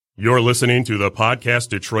You're listening to the Podcast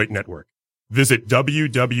Detroit Network. Visit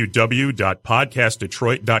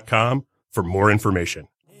www.podcastdetroit.com for more information.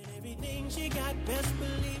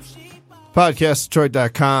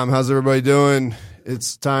 PodcastDetroit.com. How's everybody doing?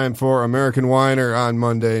 It's time for American Whiner on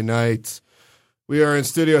Monday night. We are in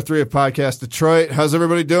Studio 3 of Podcast Detroit. How's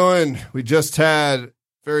everybody doing? We just had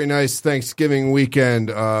very nice Thanksgiving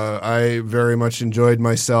weekend. I very much enjoyed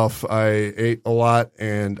myself. I ate a lot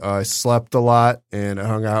and I slept a lot and I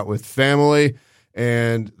hung out with family,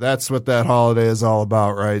 and that's what that holiday is all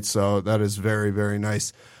about, right? So that is very, very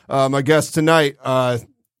nice. My guest tonight,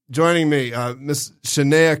 joining me, Miss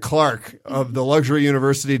Shaynae Clark of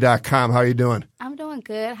theluxuryuniversity.com. How are you doing? I'm doing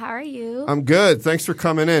good. How are you? I'm good. Thanks for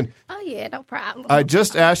coming in. Oh, yeah, no problem. I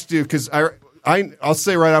just asked you because I'll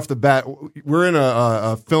say right off the bat, we're in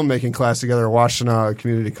a filmmaking class together at Washtenaw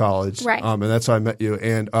Community College, right? And that's how I met you.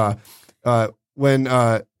 And when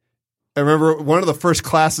I remember one of the first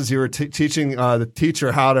classes you were teaching the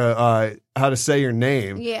teacher how to say your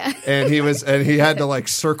name, yeah. and he had to like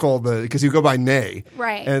circle because you go by Nay,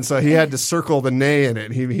 right? And so he had to circle the Nay in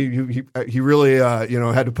it. He really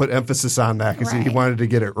had to put emphasis on that because he wanted to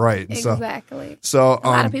get it right. And exactly. So a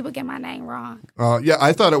lot of people get my name wrong. Yeah,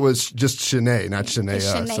 I thought it was just Shaynae, not Shaynae.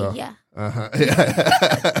 It's Shaynae,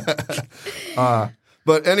 yeah.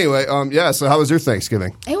 But anyway, yeah. So how was your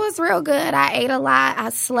Thanksgiving? It was real good. I ate a lot. I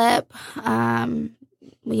slept.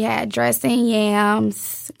 We had dressing,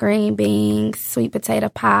 yams, green beans, sweet potato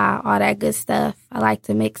pie, all that good stuff. I like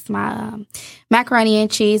to mix my macaroni and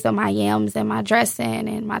cheese with my yams and my dressing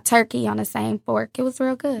and my turkey on the same fork. It was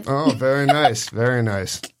real good. Oh, very nice. Very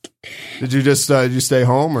nice. Did you just did you stay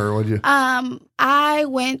home or what did you? I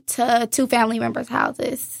went to two family members'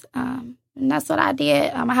 houses. And that's what I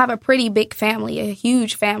did. I have a pretty big family, a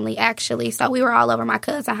huge family, actually. So we were all over my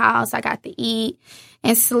cousin's house. I got to eat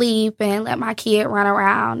and sleep and let my kid run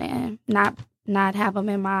around and not have them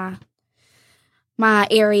in my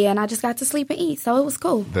area. And I just got to sleep and eat. So it was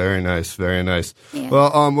cool. Very nice. Very nice. Yeah.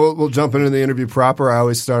 Well, we'll jump into the interview proper. I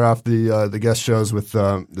always start off the guest shows with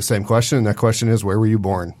the same question. And that question is, where were you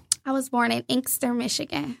born? I was born in Inkster,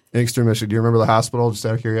 Michigan. Inkster, Michigan. Do you remember the hospital, just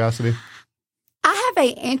out of curiosity? I have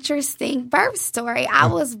an interesting birth story. I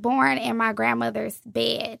was born in my grandmother's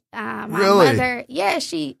bed. My mother, yeah,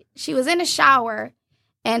 she was in the shower,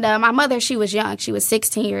 and my mother, she was young. She was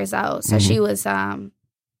 16 years old, so she was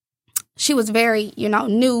very,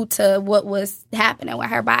 new to what was happening with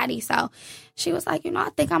her body. So she was like, I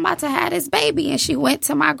think I'm about to have this baby, and she went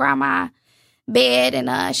to my grandma's bed,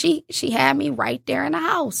 and she had me right there in the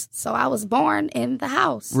house. So I was born in the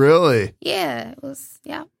house. Really? Yeah, it was.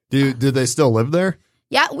 Yeah. Did they still live there?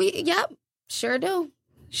 Yeah, sure do.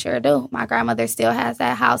 My grandmother still has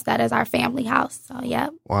that house. That is our family house. So,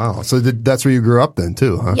 yep. Wow. So that's where you grew up then,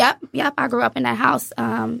 too, huh? Yep. I grew up in that house.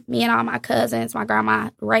 Me and all my cousins, my grandma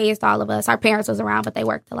raised all of us. Our parents was around, but they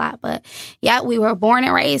worked a lot. But, yeah, we were born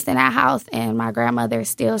and raised in that house, and my grandmother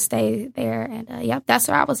still stayed there. And, that's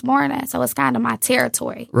where I was born at. So it's kind of my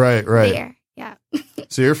territory. Right. There. Yeah.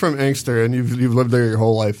 So you're from Inkster, and you've lived there your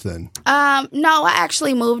whole life then? No, I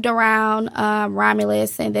actually moved around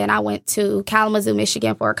Romulus, and then I went to Kalamazoo,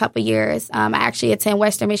 Michigan for a couple years. I actually attend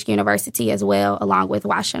Western Michigan University as well, along with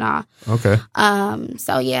Washtenaw. Okay.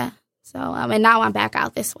 So, yeah. So, and now I'm back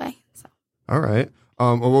out this way. So. All right.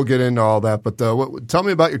 Well, we'll get into all that, but tell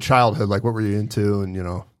me about your childhood. Like, what were you into and,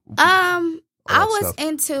 I was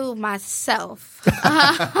into myself.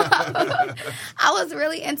 I was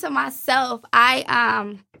really into myself.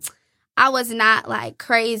 I was not like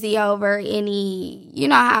crazy over any,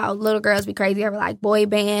 how little girls be crazy over like boy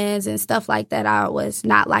bands and stuff like that. I was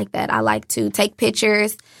not like that. I like to take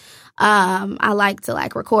pictures. I like to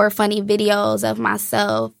like record funny videos of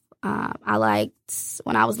myself.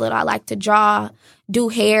 When I was little, I liked to draw, do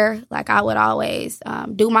hair. Like I would always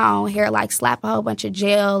do my own hair, like slap a whole bunch of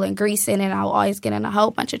gel and grease in it. And I would always get in a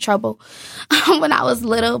whole bunch of trouble when I was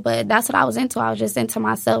little. But that's what I was into. I was just into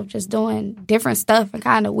myself, just doing different stuff and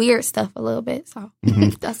kind of weird stuff a little bit. So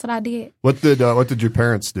that's what I did. What did your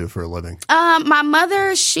parents do for a living? My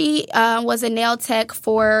mother, she was a nail tech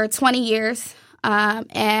for 20 years.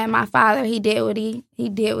 And my father, he did what he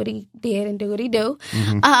did and do what he do.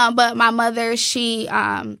 But my mother, she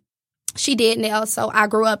did nails, so I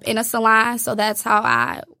grew up in a salon. So that's how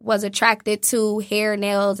I was attracted to hair,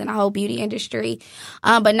 nails, and the whole beauty industry.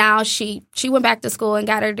 But now she went back to school and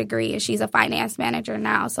got her degree, and she's a finance manager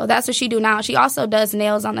now. So that's what she do now. She also does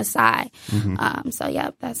nails on the side. So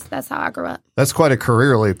yeah, that's how I grew up. That's quite a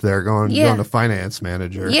career leap there, going to finance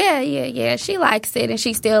manager. Yeah. She likes it, and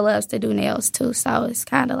she still loves to do nails too. So it's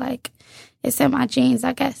kind of like it's in my genes,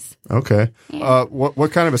 I guess. Okay. Yeah.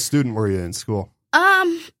 What kind of a student were you in school?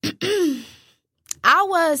 I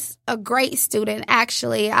was a great student,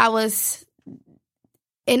 actually. I was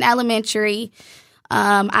in elementary.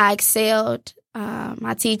 I excelled.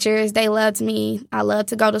 My teachers, they loved me. I loved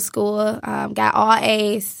to go to school. Got all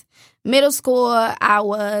A's. Middle school, I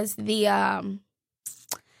was the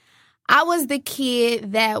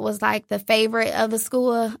kid that was like the favorite of the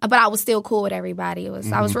school, but I was still cool with everybody.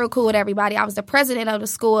 I was real cool with everybody. I was the president of the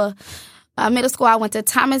school. Middle school, I went to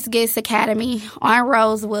Thomas Gist Academy on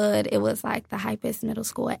Rosewood. It was like the hypest middle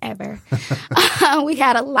school ever. We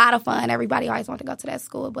had a lot of fun. Everybody always wanted to go to that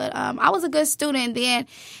school. But I was a good student then.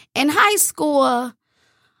 In high school,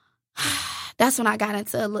 that's when I got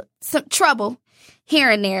into some trouble here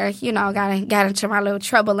and there. You know, got into my little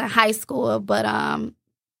trouble in high school. But and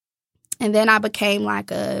then I became like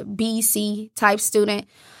a BC type student.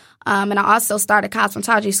 And I also started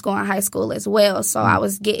cosmetology school in high school as well. So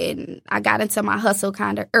I got into my hustle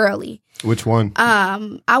kind of early. Which one?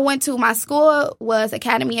 My school was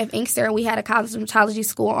Academy of Inkster, and we had a cosmetology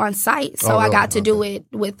school on site. So I got to do it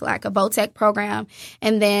with like a VOTEC program.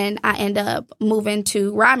 And then I ended up moving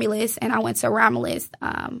to Romulus, and I went to Romulus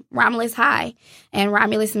High in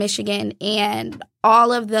Romulus, Michigan. And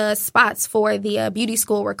all of the spots for the beauty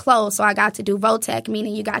school were closed, so I got to do VOTEC,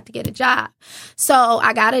 meaning you got to get a job. So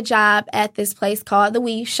I got a job at this place called The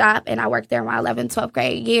Weave Shop, and I worked there my 11th, 12th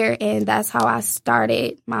grade year, and that's how I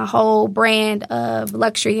started my whole brand of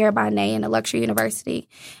luxury hair by Nay and a luxury university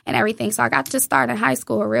and everything. So I got to start in high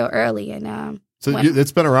school real early. And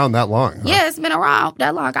it's been around that long, huh? Yeah, it's been around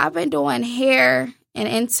that long. I've been doing hair and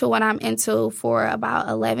into what I'm into for about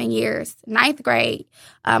 11 years. 9th grade,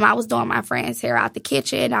 I was doing my friend's hair out the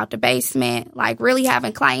kitchen, out the basement, like really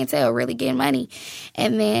having clientele, really getting money.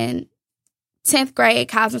 And then 10th grade,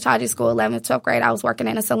 cosmetology school, 11th, 12th grade, I was working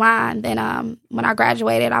in a salon. Then when I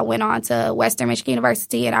graduated, I went on to Western Michigan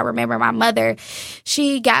University, and I remember my mother,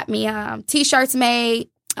 she got me T-shirts made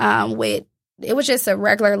with, it was just a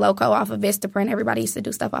regular logo off of Vistaprint. Everybody used to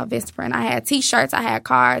do stuff off Vistaprint. I had T-shirts, I had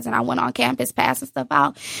cards, and I went on campus passing stuff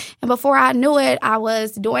out. And before I knew it, I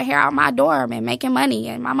was doing hair out my dorm and making money.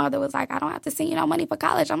 And my mother was like, I don't have to send you no money for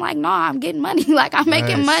college. I'm like, no, I'm getting money. Like, I'm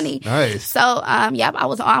making money. Nice. So, I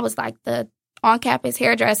was like the on-campus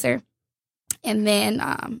hairdresser. And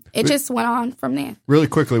then it just went on from there. Really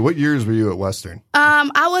quickly, what years were you at Western?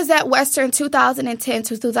 I was at Western 2010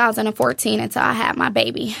 to 2014 until I had my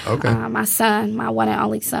baby. Okay. My son, my one and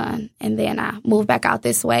only son. And then I moved back out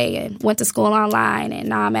this way and went to school online. And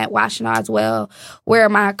now I'm at Washtenaw as well, where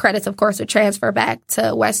my credits, of course, would transfer back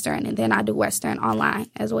to Western. And then I do Western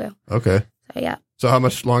online as well. Okay. So, yeah. So how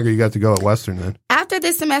much longer you got to go at Western then? After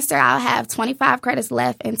this semester, I'll have 25 credits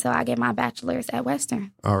left until I get my bachelor's at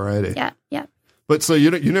Western. All righty. Yeah. But so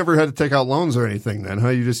you never had to take out loans or anything then, huh?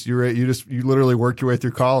 You literally worked your way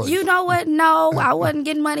through college. You know what? No, I wasn't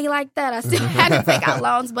getting money like that. I still had to take out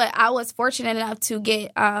loans, but I was fortunate enough to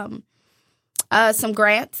get some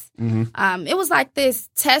grants. Mm-hmm. It was like this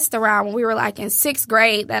test around when we were like in 6th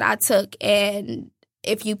grade that I took, and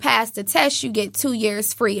if you pass the test, you get 2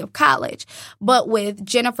 years free of college. But with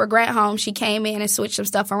Jennifer Granholm, she came in and switched some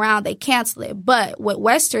stuff around. They canceled it. But what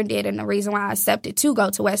Western did, and the reason why I accepted to go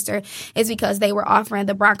to Western, is because they were offering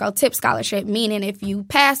the Bronco Tip Scholarship, meaning if you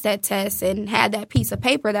passed that test and had that piece of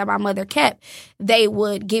paper that my mother kept, they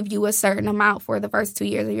would give you a certain amount for the first 2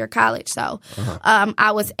 years of your college. So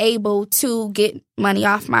I was able to get money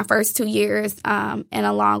off my first 2 years, and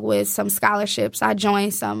along with some scholarships, I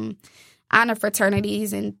joined some honor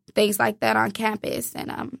fraternities and things like that on campus.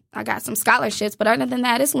 And I got some scholarships. But other than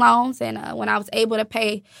that, it's loans. And when I was able to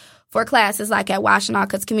pay for classes like at Washtenaw,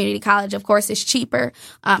 because community college, of course, is cheaper,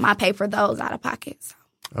 I pay for those out of pocket. So.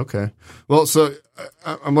 Okay. Well, so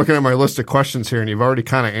I'm looking at my list of questions here, and you've already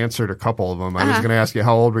kind of answered a couple of them. I was going to ask you,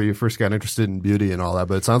 how old were you first got interested in beauty and all that?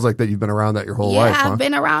 But it sounds like that you've been around that your whole life, huh? Yeah, I've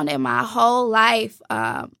been around it my whole life.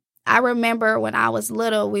 I remember when I was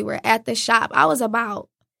little, we were at the shop. I was about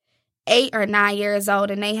 8 or 9 years old,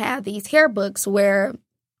 and they have these hair books where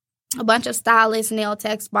a bunch of stylists, nail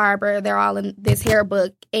techs, barber, they're all in this hair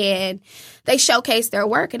book, and they showcase their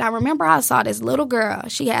work. And I remember I saw this little girl.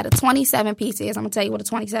 She had a 27-piece is. I'm going to tell you what a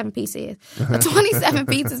 27-piece is. A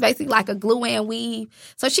 27-piece is basically like a glue-in weave.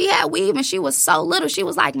 So she had weave, and she was so little. She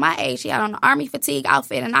was like my age. She had on an army fatigue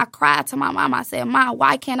outfit, and I cried to my mom. I said, Mom,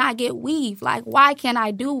 why can't I get weave? Like, why can't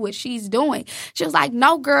I do what she's doing? She was like,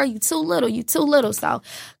 no, girl, you too little. You too little. So a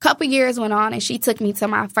couple years went on, and she took me to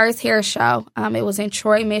my first hair show. It was in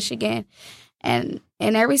Troy, Michigan. And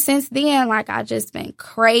ever since then, like, I just been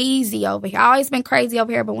crazy over here. I always been crazy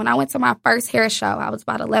over here. But when I went to my first hair show, I was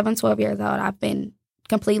about 11, 12 years old. I've been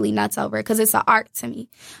completely nuts over it because it's an art to me.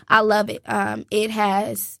 I love it. It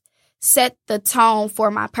has set the tone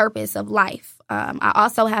for my purpose of life. I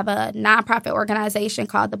also have a nonprofit organization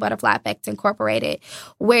called the Butterfly Effect Incorporated,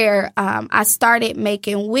 where I started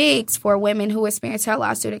making wigs for women who experience hair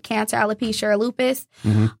loss due to cancer, alopecia, or lupus.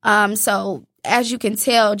 Mm-hmm. So as you can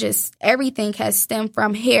tell, just everything has stemmed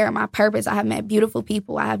from hair, my purpose. I have met beautiful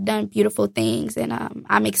people. I have done beautiful things, and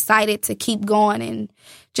I'm excited to keep going and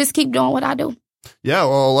just keep doing what I do. Yeah,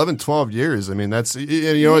 well, 11, 12 years. I mean, that's,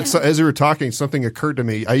 it's, as you were talking, something occurred to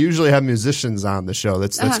me. I usually have musicians on the show.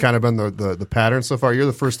 That's kind of been the pattern so far. You're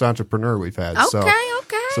the first entrepreneur we've had. Okay.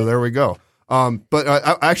 So there we go. But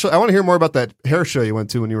I want to hear more about that hair show you went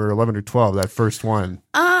to when you were 11 or 12, that first one.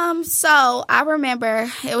 So I remember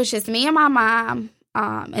it was just me and my mom.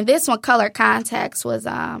 And this one, Color Contacts, was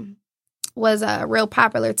real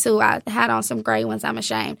popular too. I had on some gray ones. I'm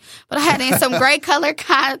ashamed, but I had in some gray color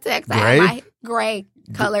contacts. Gray? I had my gray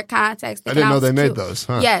color contacts. I didn't know they made those.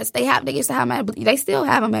 Huh? Yes, they used to have them. They still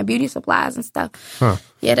have them at beauty supplies and stuff. Huh.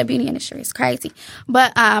 Yeah, the beauty industry is crazy.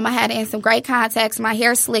 But I had in some gray contacts. My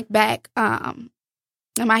hair slicked back. And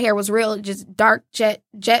my hair was real, just dark jet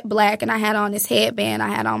black. And I had on this headband. I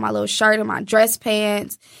had on my little shirt and my dress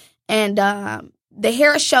pants. And the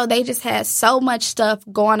hair show, they just had so much stuff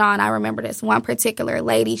going on. I remember this one particular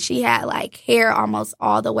lady, she had like hair almost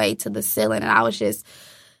all the way to the ceiling. And I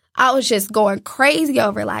was just going crazy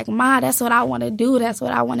over like, Ma, that's what I want to do. That's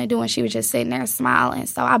what I want to do. And she was just sitting there smiling.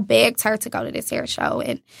 So I begged her to go to this hair show.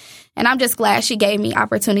 And I'm just glad she gave me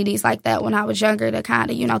opportunities like that when I was younger to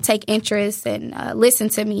kind of, take interest and listen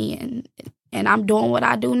to me. And I'm doing what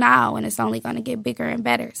I do now, and it's only going to get bigger and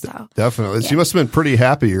better. So definitely, she must have been pretty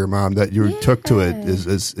happy, your mom, that you took to it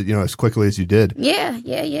as quickly as you did. Yeah.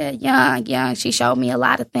 Young. She showed me a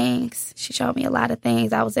lot of things.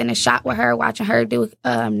 I was in the shop with her, watching her do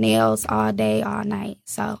nails all day, all night.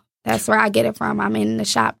 So that's where I get it from. I'm in the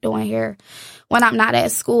shop doing hair when I'm not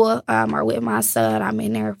at school or with my son. I'm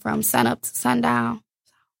in there from sun up to sundown.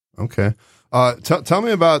 Okay. Tell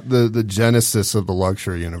me about the genesis of the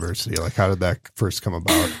Luxury University. Like, how did that first come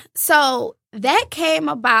about? So that came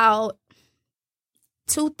about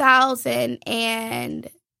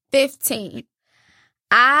 2015.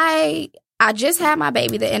 I just had my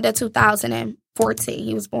baby the end of 2014.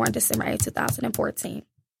 He was born December 8, 2014.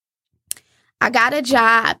 I got a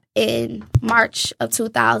job in March of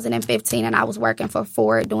 2015, and I was working for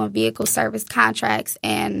Ford doing vehicle service contracts,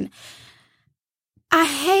 and I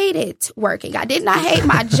hated working. I did not hate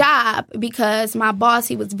my job because my boss,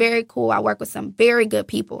 he was very cool. I work with some very good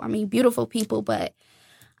people. I mean, beautiful people, but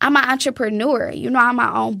I'm an entrepreneur. I'm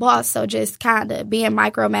my own boss. So just kind of being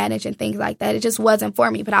micromanaged and things like that, it just wasn't for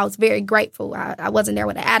me. But I was very grateful. I wasn't there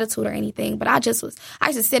with an attitude or anything, but I used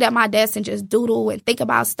to sit at my desk and just doodle and think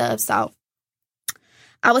about stuff. So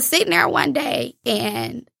I was sitting there one day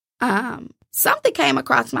and something came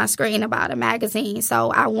across my screen about a magazine. So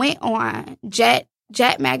I went on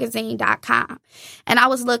jetmagazine.com, and I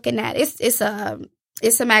was looking at it's a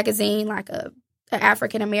magazine, like an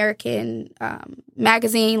African American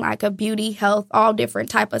magazine, like a beauty, health, all different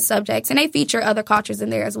type of subjects, and they feature other cultures in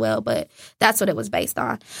there as well, but that's what it was based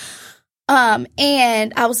on.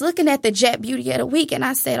 And I was looking at the Jet Beauty of the Week, and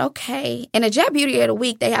I said, okay. And the Jet Beauty of the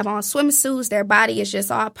Week, they have on swimsuits. Their body is just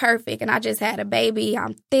all perfect. And I just had a baby.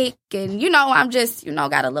 I'm thick. And, I'm just,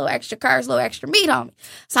 got a little extra curves, a little extra meat on me.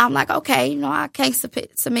 So I'm like, okay, I can't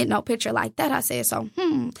submit no picture like that. I said, so,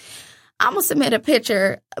 I'm going to submit a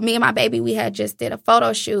picture. Me and my baby, we had just did a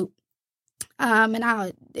photo shoot. And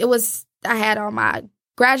I had on my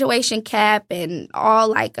graduation cap and all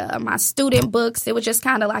like my student books. It was just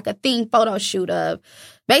kind of like a theme photo shoot of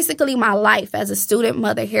basically my life as a student,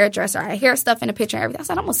 mother, hairdresser. I had hair stuff in the picture and everything. I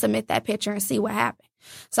said, I'm going to submit that picture and see what happened.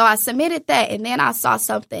 So I submitted that, and then I saw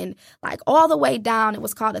something like all the way down. It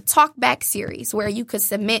was called a talk back series, where you could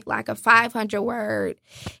submit like a 500-word,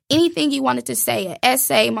 anything you wanted to say, an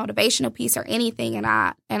essay, motivational piece, or anything. And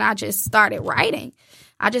I just started writing.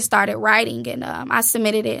 And I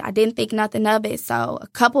submitted it. I didn't think nothing of it. So a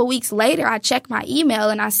couple of weeks later, I checked my email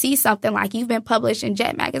and I see something like, you've been published in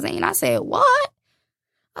Jet Magazine. I said, what?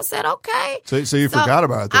 I said, okay. So you forgot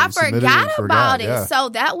about it. I forgot about it. Yeah. So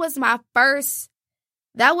that was my first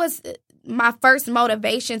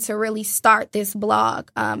motivation to really start this blog.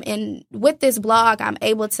 And with this blog, I'm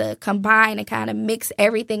able to combine and kind of mix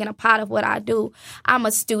everything in a pot of what I do. I'm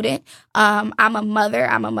a student. I'm a mother.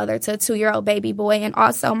 I'm a mother to a 2-year-old baby boy. And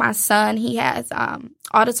also my son, he has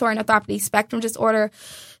auditory nephropathy spectrum disorder.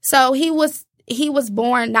 So he was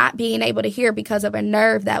born not being able to hear because of a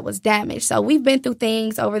nerve that was damaged. So we've been through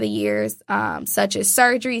things over the years, such as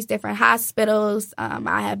surgeries, different hospitals.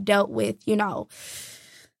 I have dealt with,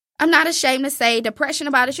 I'm not ashamed to say depression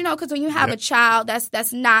about it, because when you have a child,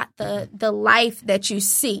 that's not the life that you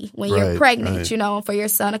see when you're pregnant, and for your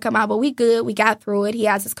son to come out. But we good. We got through it. He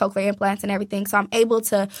has his cochlear implants and everything. So I'm able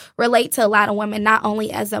to relate to a lot of women, not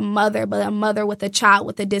only as a mother, but a mother with a child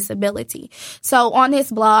with a disability. So on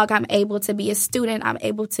this blog, I'm able to be a student. I'm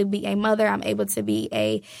able to be a mother. I'm able to be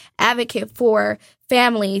a advocate for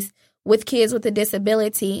families with kids with a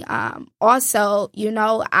disability. Also,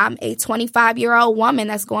 I'm a 25-year-old woman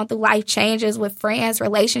that's going through life changes with friends,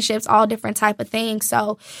 relationships, all different type of things.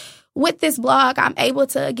 So with this blog, I'm able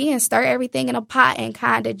to, again, stir everything in a pot and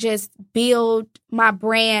kind of just build my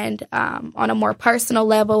brand on a more personal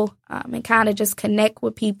level and kind of just connect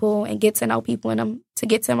with people and get to know people and to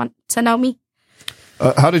get to know me.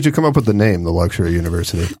 How did you come up with the name, The Luxury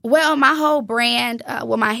University? Well, my whole brand,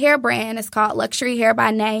 my hair brand is called Luxury Hair by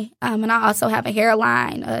Nay. And I also have a hair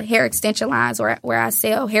line, hair extension lines where I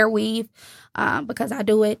sell hair weave because I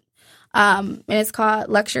do it. And it's called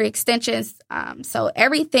Luxury Extensions. So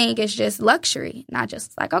everything is just luxury, not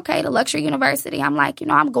just like, okay, the Luxury University. I'm like,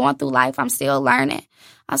 I'm going through life. I'm still learning.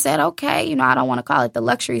 I said, okay, I don't want to call it the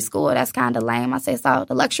luxury school. That's kind of lame. I said, so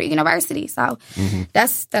the Luxury University. So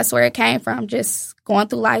that's where it came from. Just going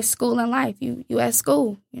through life, schooling life. You at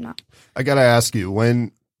school, I got to ask you,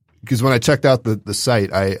 because when I checked out the site,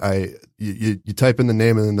 you type in the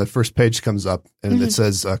name and then the first page comes up and it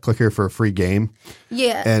says, click here for a free game.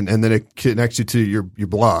 Yeah. And then it connects you to your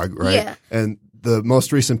blog, right? Yeah. And the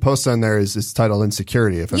most recent post on there is titled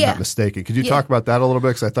Insecurity, if I'm not mistaken. Could you talk about that a little bit?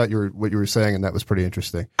 Because I thought what you were saying, and that was pretty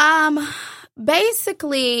interesting.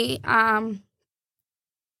 Basically,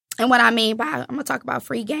 and what I mean by, I'm going to talk about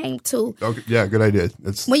free game too. Okay, yeah, good idea.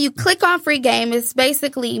 When you click on free game, it's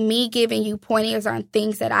basically me giving you pointers on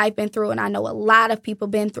things that I've been through and I know a lot of people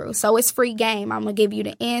been through. So it's free game. I'm going to give you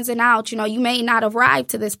the ins and outs. You may not have arrived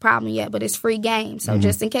to this problem yet, but it's free game. So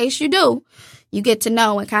just in case you do, you get to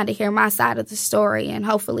know and kind of hear my side of the story and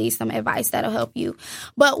hopefully some advice that'll help you.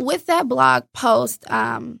 But with that blog post,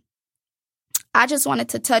 I just wanted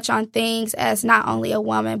to touch on things as not only a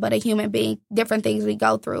woman, but a human being, different things we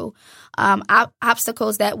go through,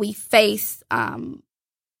 obstacles that we face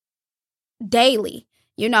daily,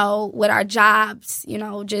 with our jobs,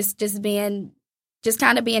 just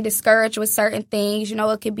kind of being discouraged with certain things.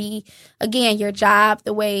 It could be, again, your job,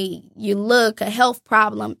 the way you look, a health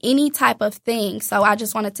problem, any type of thing. So I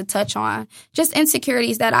just wanted to touch on just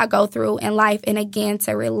insecurities that I go through in life. And again,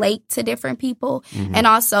 to relate to different people. And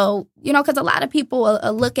also, because a lot of people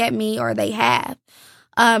will look at me or they have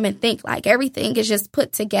and think like everything is just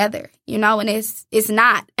put together, and it's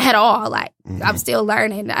not at all. Like I'm still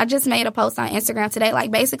learning. I just made a post on Instagram today.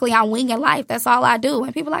 Like basically I'm winging life. That's all I do.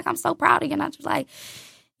 And people are like, I'm so proud of you. And I'm just like,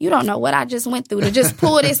 you don't know what I just went through to just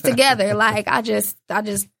pull this together. Like I just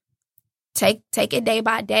take it day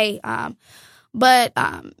by day. But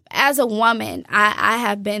as a woman, I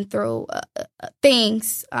have been through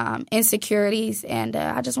things, insecurities, and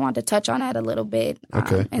I just wanted to touch on that a little bit,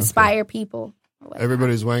 inspire people.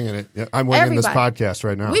 Everybody's winging it. Yeah, I'm winging this podcast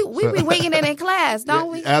right now. We be winging it in class,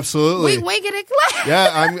 don't we? Absolutely. We wing it in class.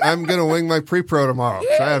 Yeah, I'm going to wing my pre-pro tomorrow.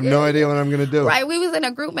 So I have no idea what I'm going to do. Right. We was in a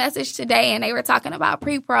group message today and they were talking about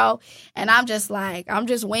pre-pro and I'm just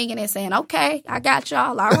winging it saying, okay, I got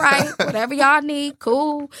y'all. All right. Whatever y'all need.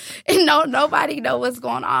 Cool. And nobody know what's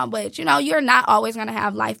going on. But, you're not always going to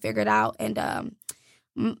have life figured out. And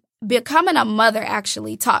becoming a mother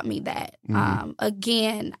actually taught me that.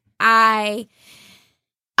 Again,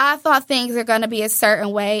 I thought things are going to be a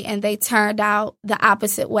certain way, and they turned out the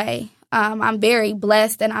opposite way. I'm very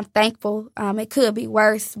blessed, and I'm thankful. It could be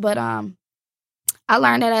worse, but I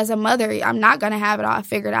learned that as a mother, I'm not going to have it all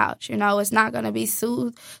figured out. It's not going to be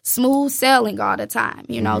smooth sailing all the time.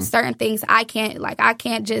 Certain things I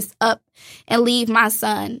can't just up and leave my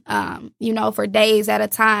son, for days at a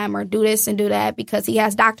time or do this and do that because he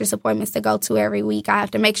has doctor's appointments to go to every week. I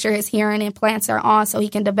have to make sure his hearing implants are on so he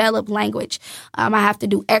can develop language. I have to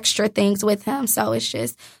do extra things with him. So it's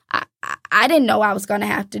just, I didn't know I was going to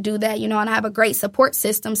have to do that, and I have a great support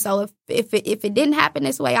system. So if it didn't happen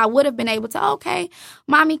this way, I would have been able to, okay,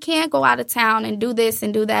 mommy can go out of town and do this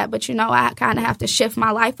and do that. But, I kind of have to shift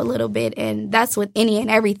my life a little bit. And that's with any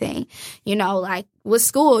and everything, like with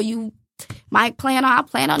school, you might plan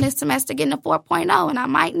on this semester getting a 4.0 and I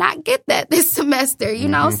might not get that this semester,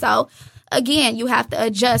 So again, you have to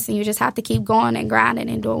adjust and you just have to keep going and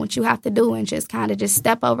grinding and doing what you have to do and just kind of just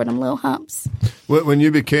step over them little humps. When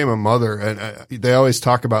you became a mother, and they always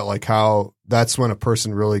talk about like how that's when a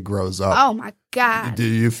person really grows up. Oh my God. Do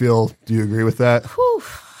you agree with that? Whew.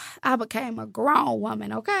 I became a grown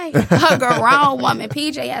woman, okay? A grown woman.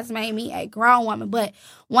 PJ has made me a grown woman. But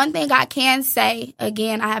one thing I can say,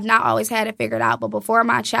 again, I have not always had it figured out, but before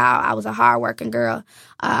my child, I was a hardworking girl.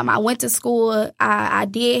 I went to school. I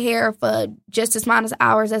did hair for just as much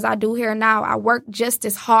hours as I do hair now. I worked just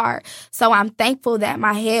as hard. So I'm thankful that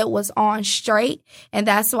my head was on straight, and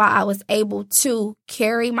that's why I was able to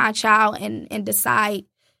carry my child and decide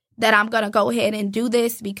that I'm going to go ahead and do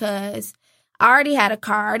this, because I already had a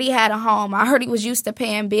car, I already had a home, I already was used to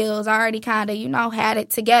paying bills, I already kind of, had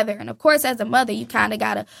it together. And of course, as a mother, you kind of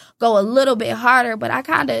got to go a little bit harder, but I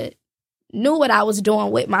kind of knew what I was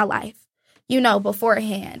doing with my life,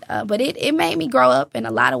 beforehand. But it made me grow up in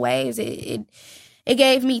a lot of ways. It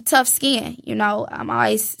gave me tough skin, I'm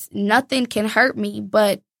always, nothing can hurt me,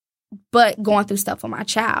 but going through stuff with my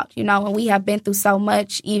child, and we have been through so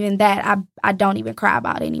much, even that I don't even cry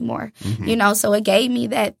about anymore, so it gave me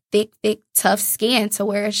that thick, tough skin to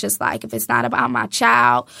where it's just like, if it's not about my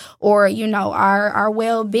child or, our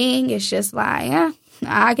well-being, it's just like,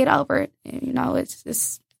 I get over it. And,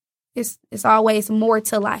 it's always more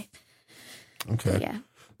to life. Okay. So, yeah.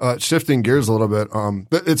 Shifting gears a little bit,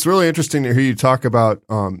 it's really interesting to hear you talk about,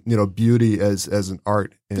 beauty as an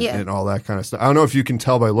art and all that kind of stuff. I don't know if you can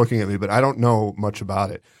tell by looking at me, but I don't know much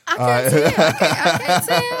about it. I can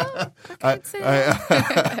tell.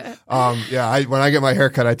 When I get my hair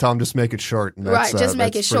cut, I tell them just make it short. And that's, just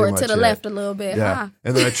make it short to the left a little bit. Yeah. Huh?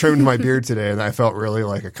 And then I trimmed my beard today, and I felt really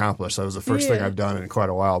accomplished. That was the first thing I've done in quite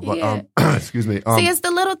a while. But excuse me. See, it's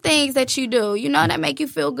the little things that you do, that make you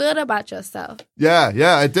feel good about yourself.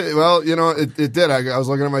 Yeah, it did. Well, it did. I was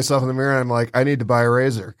looking at myself in the mirror, and I'm like, I need to buy a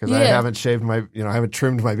razor, because I haven't shaved I haven't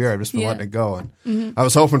trimmed my beard. I've just been letting it go. And I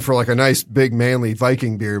was hoping for a nice, big, manly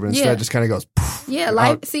Viking beard, but instead it just kind of goes poof. Yeah,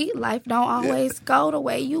 life don't always go the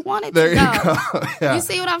way you want it to go. There you go. Yeah. You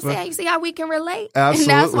see what I'm saying? You see how we can relate?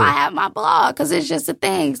 Absolutely. And that's why I have my blog, because it's just the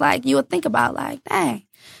things you would think about, dang,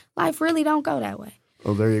 life really don't go that way.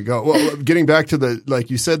 Well, there you go. Well, getting back to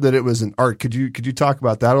you said that it was an art. Could you talk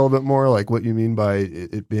about that a little bit more? What you mean by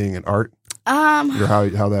it being an art? Or how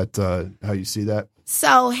you see that?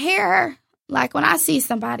 So hair, when I see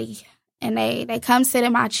somebody and they come sit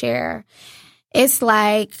in my chair, it's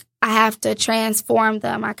like I have to transform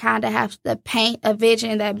them. I kind of have to paint a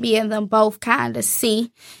vision that me and them both kind of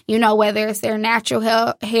see, whether it's their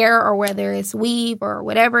natural hair or whether it's weave or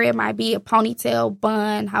whatever it might be, a ponytail,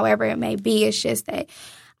 bun, however it may be. It's just that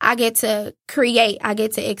I get to create, I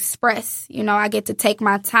get to express, I get to take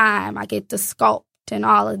my time, I get to sculpt and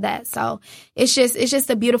all of that. So it's just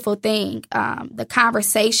a beautiful thing. The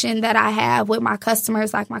conversation that I have with my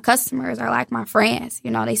customers, my customers are like my friends.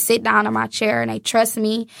 They sit down in my chair and they trust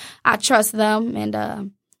me. I trust them.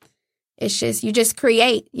 And it's just, you just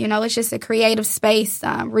create, it's just a creative space.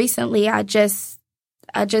 Recently, I just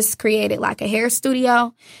created a hair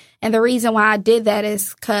studio. And the reason why I did that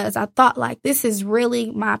is because I thought this is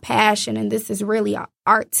really my passion and this is really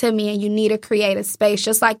art to me, and you need to create a space.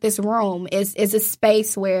 Just like this room is a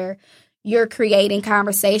space where you're creating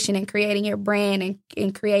conversation and creating your brand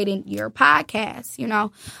and creating your podcast,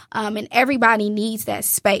 and everybody needs that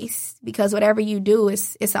space, because whatever you do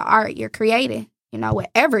it's an art you're creating,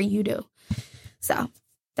 whatever you do. So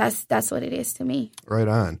that's what it is to me. Right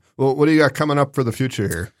on. Well, what do you got coming up for the future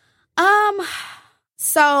here?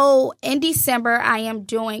 So in December, I am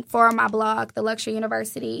doing, for my blog, The Luxury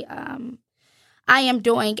University, I am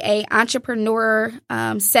doing a entrepreneur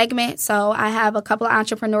segment. So I have a couple of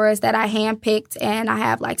entrepreneurs that I handpicked, and I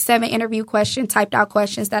have 7 interview questions, typed out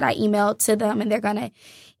questions that I emailed to them, and they're going to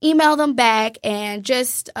email them back. And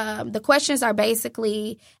just the questions are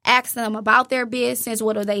basically ask them about their business,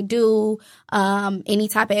 what do they do, any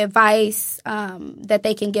type of advice that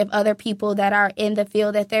they can give other people that are in the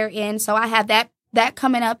field that they're in. So I have that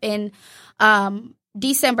coming up in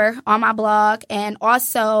December on my blog. And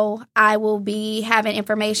also I will be having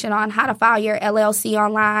information on how to file your LLC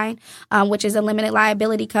online, which is a limited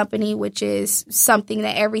liability company, which is something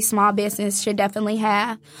that every small business should definitely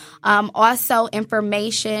have. Also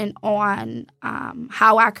information on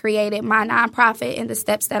how I created my nonprofit and the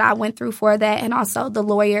steps that I went through for that, and also the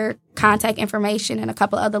lawyer contact information and a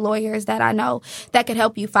couple other lawyers that I know that could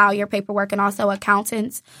help you file your paperwork, and also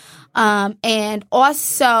accountants. And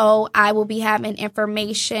also I will be having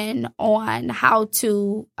information on how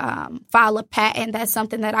to file a patent. That's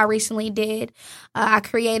something that I recently did. I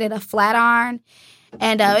created a flat iron,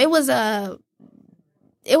 and it was an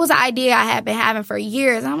idea I had been having for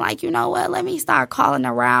years. I'm like, you know what? Let me start calling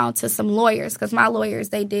around to some lawyers, because my lawyers,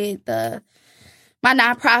 they did my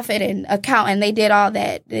nonprofit and account, and they did all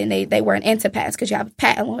that, and they weren't into patents, because you have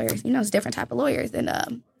patent lawyers, it's different type of lawyers.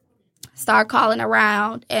 And start calling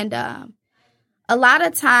around. And a lot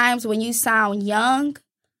of times when you sound young,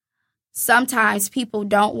 sometimes people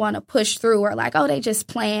don't want to push through or like, oh, they just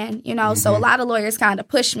playing, you know. So a lot of lawyers kind of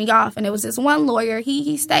pushed me off. And it was this one lawyer,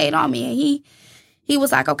 he stayed on me, and he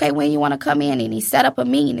was like, okay, when you want to come in? And he set up a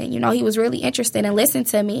meeting. You know, he was really interested in listening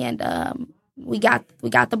to me. And we got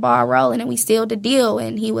the ball rolling, and we sealed the deal.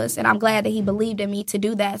 And I'm glad that he believed in me to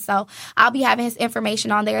do that. So I'll be having his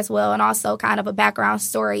information on there as well, and also kind of a background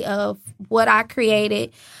story of what I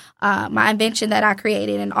created, my invention that I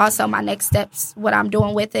created, and also my next steps, what I'm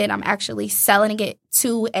doing with it. I'm actually selling it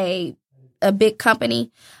to a big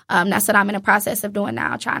company. That's what I'm in the process of doing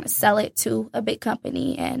now, trying to sell it to a big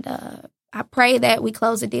company. And I pray that we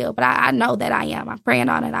close the deal, but I know that I am. I'm praying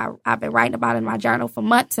on it. I've been writing about it in my journal for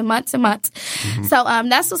months and months and months. So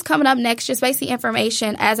that's what's coming up next, just basically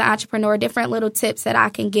information as an entrepreneur, different little tips that I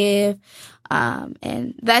can give.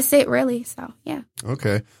 And that's it, really. So, yeah.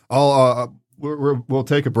 Okay. We'll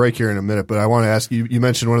take a break here in a minute, but I want to ask you, you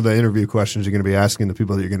mentioned one of the interview questions you're going to be asking the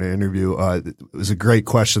people that you're going to interview. It was a great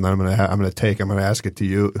question that I'm going to ask it to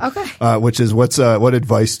you. Okay. Which is what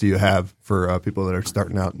advice do you have for people that are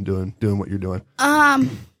starting out and doing what you're doing?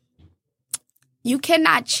 You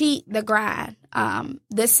cannot cheat the grind.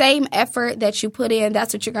 The same effort that you put in,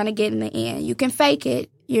 that's what you're going to get in the end. You can fake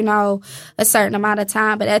it, you know, a certain amount of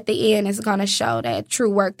time, but at the end, it's going to show that true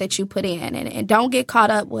work that you put in. And don't get caught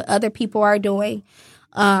up with other people are doing,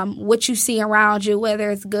 what you see around you, whether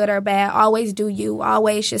it's good or bad. Always do you.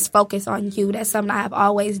 Always just focus on you. That's something I have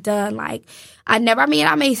always done. Like, I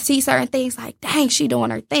may see certain things like, dang, she doing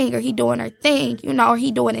her thing, or he doing her thing, you know, or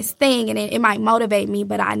he doing his thing, and it might motivate me,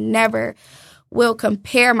 but I never will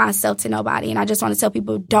compare myself to nobody. And I just want to tell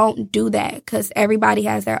people, don't do that, because everybody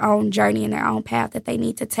has their own journey and their own path that they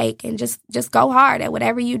need to take, and just go hard at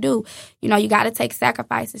whatever you do. You know, you got to take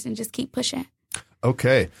sacrifices and just keep pushing.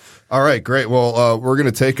 Okay. All right, great. Well, we're going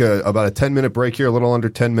to take about a 10-minute break here, a little under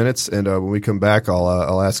 10 minutes. And when we come back,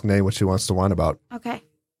 I'll ask Nay what she wants to whine about. Okay.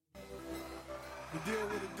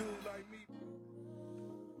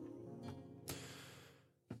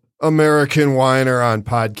 American Whiner on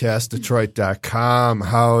podcastdetroit.com.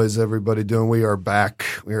 How is everybody doing? We are back.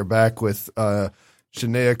 We are back with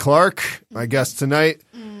Shaynae Clark, my guest tonight.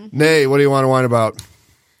 Nay, what do you want to whine about?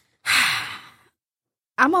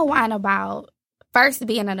 I'm going to whine about first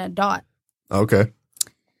being an adult. Okay.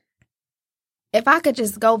 If I could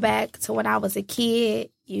just go back to when I was a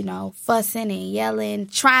kid, you know, fussing and yelling,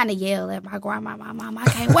 trying to yell at my grandma, my mom, I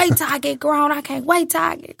can't wait till I get grown. I can't wait till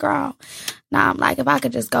I get grown. Now I'm like, if I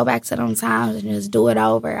could just go back to them times and just do it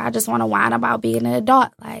over. I just want to whine about being an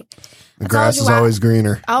adult. Like, the grass is always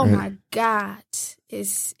greener. Oh, right? My God.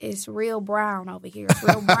 It's real brown over here. It's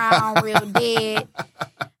real brown, real dead.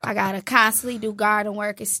 I got to constantly do garden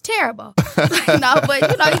work. It's terrible. You know, but,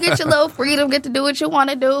 you know, you get your little freedom, get to do what you want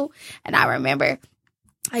to do. And I remember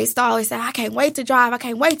I used to always say, I can't wait to drive. I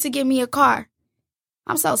can't wait to get me a car.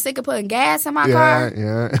 I'm so sick of putting gas in my car.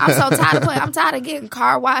 Yeah. I'm so tired I'm tired of getting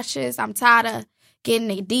car washes. I'm tired of getting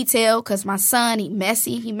it detailed because my son, he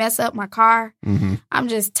messy. He mess up my car. Mm-hmm. I'm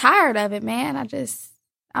just tired of it, man.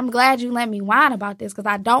 I'm glad you let me whine about this, because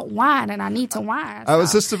I don't whine and I need to whine. So. I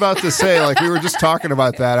was just about to say, like, we were just talking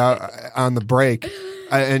about that on the break.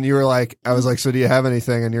 And you were like, I was like, so do you have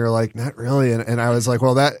anything? And you were like, not really. And I was like,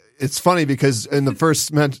 well, it's funny because in the first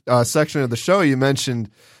section of the show, you mentioned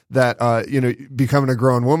that, you know, becoming a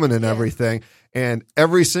grown woman and everything. And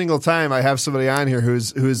every single time I have somebody on here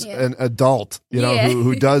who's an adult, you know,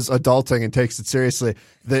 who does adulting and takes it seriously,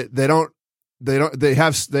 they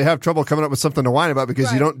have trouble coming up with something to whine about,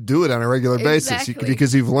 because you don't do it on a regular basis,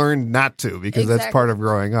 because you've learned not to, because that's part of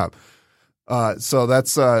growing up. So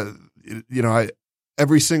that's, you know,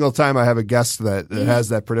 every single time I have a guest that has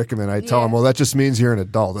that predicament, I tell them, well, that just means you're an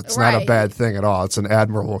adult. It's not a bad thing at all. It's an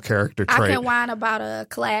admirable character trait. I can whine about a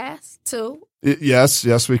class too.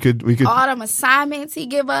 Yes, we could. All them assignments he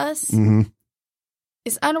give us. Mm-hmm.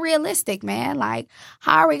 It's unrealistic, man. Like,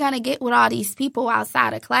 how are we going to get with all these people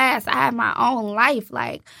outside of class? I have my own life.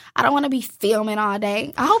 Like, I don't want to be filming all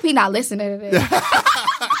day. I hope he's not listening to this.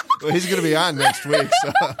 Well, he's going to be on next week.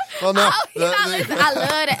 So. Well, no. I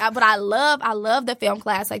love it. But I love the film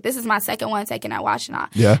class. Like, this is my second one taking at Washington.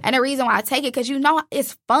 Yeah. And the reason why I take it, because, you know,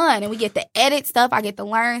 it's fun. And we get to edit stuff. I get to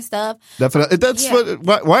learn stuff. Definitely.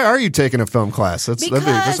 Why are you taking a film class? That's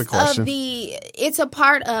a question. It's a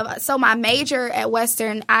part of, so my major at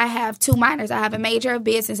Western, I have two minors. I have a major of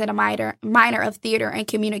business and a minor of theater and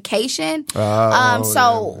communication. I'm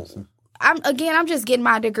just getting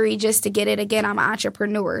my degree just to get it. Again, I'm an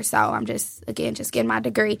entrepreneur, so I'm just getting my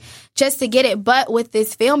degree just to get it. But with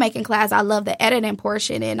this filmmaking class, I love the editing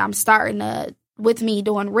portion, and I'm starting to with me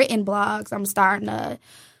doing written blogs, I'm starting to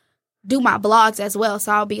do my blogs as well.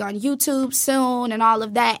 So I'll be on YouTube soon and all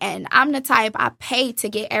of that. And I'm the type, I pay to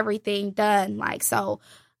get everything done. Like, so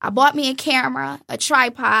I bought me a camera, a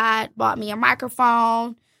tripod, bought me a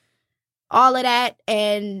microphone, all of that.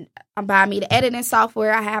 And I'm buying me the editing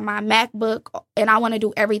software. I have my MacBook and I want to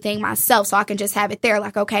do everything myself so I can just have it there.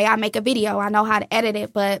 Like, okay, I make a video. I know how to edit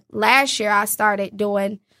it. But last year I started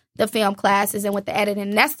doing the film classes and with the editing.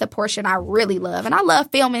 And that's the portion I really love. And I love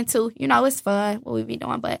filming too. You know, it's fun what we be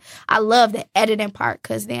doing. But I love the editing part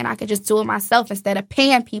because then I can just do it myself instead of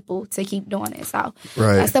paying people to keep doing it. So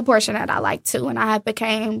that's the portion that I like too. And I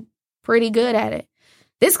became pretty good at it.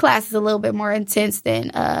 This class is a little bit more intense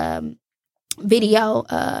than video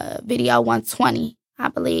 120, I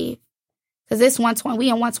believe. Because this 120, we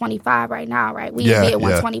in 125 right now, right? We did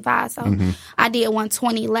 125. So I did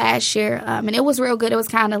 120 last year. And it was real good. It was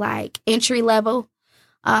kind of like entry level.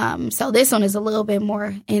 So this one is a little bit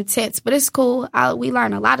more intense, but it's cool. We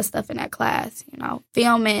learn a lot of stuff in that class, you know,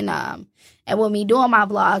 filming. And with me doing my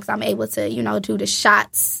vlogs, I'm able to, you know, do the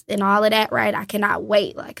shots and all of that, right? I cannot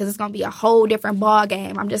wait, like, because it's going to be a whole different ball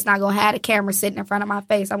game. I'm just not going to have the camera sitting in front of my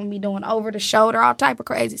face. I'm going to be doing over the shoulder, all type of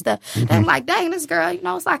crazy stuff. And I'm like, dang, this girl, you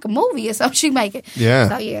know, it's like a movie or something she making. Yeah.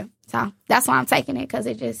 So, yeah. So that's why I'm taking it, because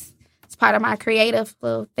it's part of my creative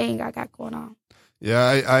little thing I got going on.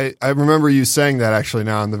 Yeah, I remember you saying that actually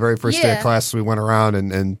now on the very first day of class. We went around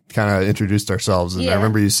and kind of introduced ourselves. And I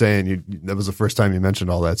remember you saying that was the first time you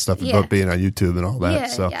mentioned all that stuff about being on YouTube and all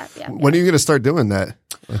that. When are you going to start doing that?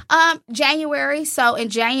 January. So in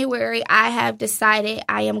January, I have decided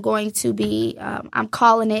I am going to be, I'm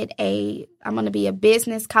calling it I'm going to be a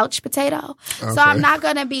business couch potato. Okay. So I'm not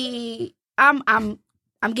going to be,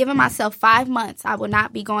 I'm giving myself 5 months. I will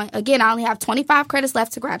not be going. Again, I only have 25 credits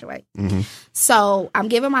left to graduate. So I'm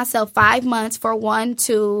giving myself 5 months for one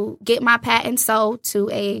to get my patent sold to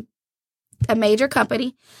a major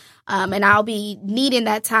company. And I'll be needing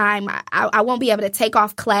that time. I won't be able to take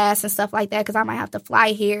off class and stuff like that because I might have to fly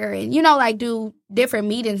here and, you know, like do different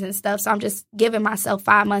meetings and stuff. So I'm just giving myself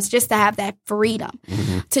 5 months just to have that freedom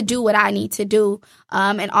to do what I need to do,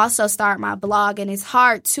 and also start my blog. And it's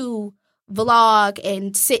hard to vlog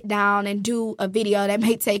and sit down and do a video that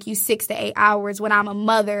may take you 6 to 8 hours when I'm a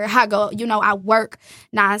mother. I work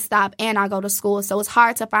nonstop and I go to school. So it's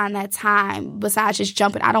hard to find that time besides just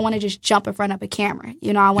jumping. I don't want to just jump in front of a camera.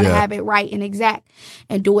 You know, I want to have it right and exact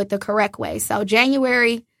and do it the correct way. So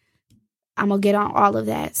January, I'm going to get on all of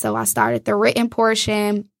that. So I started the written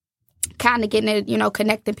portion, kind of getting it, you know,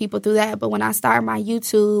 connecting people through that. But when I start my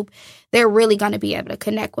YouTube, they're really going to be able to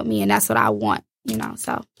connect with me. And that's what I want. You know,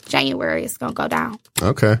 so January is going to go down.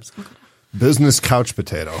 Okay. Business couch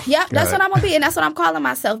potato. Yep, that's what I'm going to be. And that's what I'm calling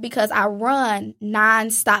myself because I run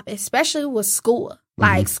nonstop, especially with school.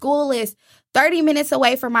 Like school is 30 minutes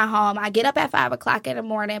away from my home. I get up at 5 o'clock in the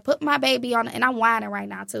morning, put my baby on, and I'm whining right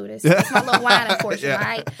now too. This is my little whining portion,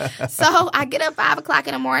 right? So I get up 5 o'clock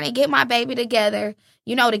in the morning, get my baby together,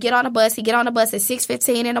 you know, to get on the bus. He get on the bus at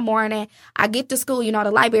 6:15 in the morning. I get to school, you know, the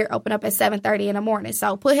library open up at 7:30 in the morning.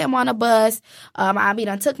 So put him on the bus. I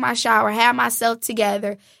done took my shower, have myself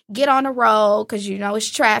together, get on the road because, you know, it's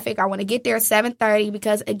traffic. I want to get there at 7:30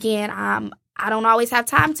 because, again, I don't always have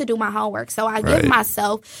time to do my homework. So I give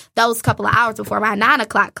myself those couple of hours before my 9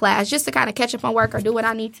 o'clock class just to kind of catch up on work or do what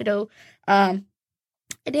I need to do. And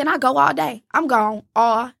then I go all day. I'm gone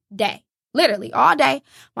all day. Literally all day.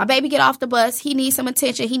 My baby get off the bus. He needs some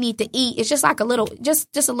attention. He needs to eat. It's just like a little,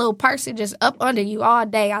 just a little person just up under you all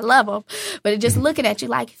day. I love him. But just looking at you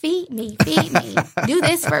like, feed me, do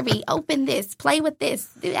this for me, open this, play with this,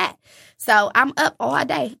 do that. So I'm up all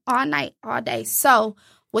day, all night, all day. So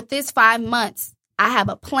with this 5 months, I have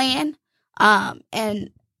a plan.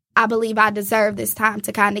 And I believe I deserve this time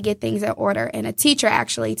to kind of get things in order. And a teacher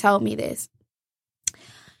actually told me this.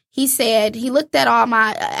 He said he looked at all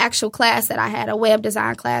my actual class that I had, a web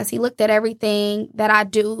design class. He looked at everything that I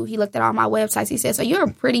do. He looked at all my websites. He said, so you're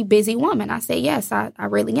a pretty busy woman. I said, yes, I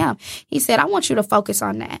really am. He said, I want you to focus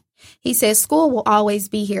on that. He said, school will always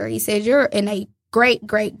be here. He said, you're in a great,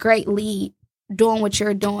 great, great lead doing what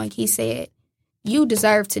you're doing. He said, you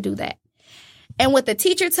deserve to do that. And with the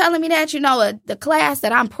teacher telling me that, you know, the class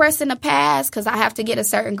that I'm pressing to pass because I have to get a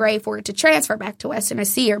certain grade for it to transfer back to Western or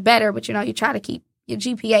C or better, but, you know, you try to keep your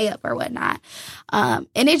GPA up or whatnot. And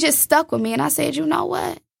it just stuck with me. And I said, you know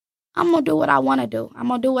what? I'm going to do what I want to do. I'm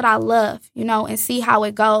going to do what I love, you know, and see how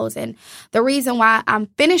it goes. And the reason why I'm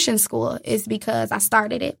finishing school is because I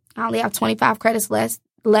started it. I only have 25 credits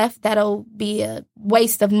left. That'll be a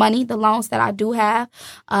waste of money, the loans that I do have.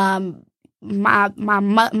 my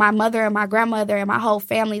mother and my grandmother and my whole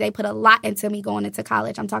family, they put a lot into me going into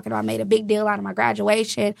college. I'm talking about I made a big deal out of my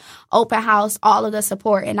graduation, open house, all of the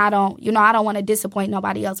support. And I don't want to disappoint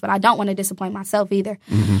nobody else, but I don't want to disappoint myself either.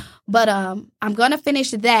 Mm-hmm. But I'm going to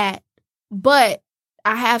finish that. But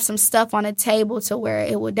I have some stuff on the table to where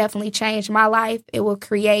it will definitely change my life. It will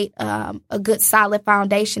create a good, solid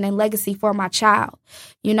foundation and legacy for my child,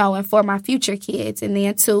 and for my future kids. And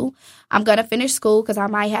then, too, I'm going to finish school because I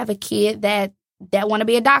might have a kid that want to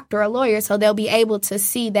be a doctor or a lawyer, so they'll be able to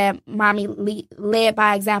see that mommy led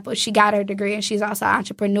by example. She got her degree, and she's also an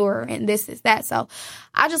entrepreneur, and this is that. So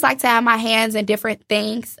I just like to have my hands in different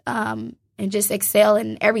things and just excel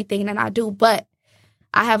in everything that I do. But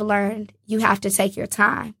I have learned you have to take your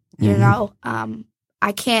time,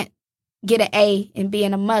 I can't get an A in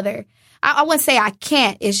being a mother. I wouldn't say I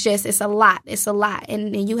can't. It's just, it's a lot. It's a lot.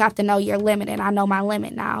 And you have to know your limit. And I know my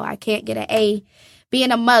limit now. I can't get an A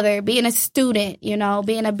being a mother, being a student, being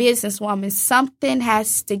a businesswoman. Something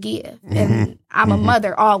has to give. Mm-hmm. And I'm a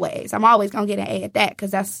mother always. I'm always going to get an A at that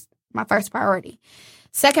because that's my first priority.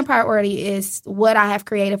 Second priority is what I have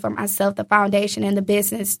created for myself, the foundation and the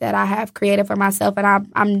business that I have created for myself.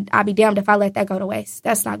 And I'll be damned if I let that go to waste.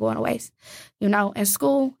 That's not going to waste. In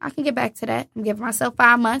school, I can get back to that. I'm giving myself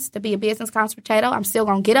 5 months to be a business consultant. I'm still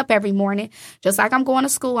going to get up every morning. Just like I'm going to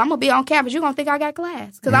school, I'm going to be on campus. You're going to think I got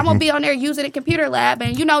class because I'm going to be on there using a computer lab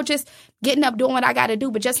and, just getting up, doing what I got to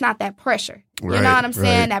do, but just not that pressure. Right, you know what I'm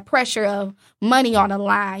saying? Right. That pressure of money on the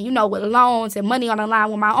line, with loans and money on the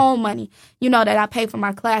line with my own money, that I pay for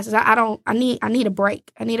my classes. I need a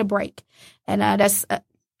break. I need a break. And that's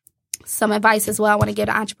some advice as well I want to give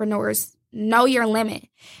to entrepreneurs. Know your limit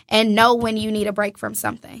and know when you need a break from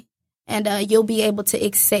something. And you'll be able to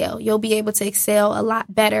excel. You'll be able to excel a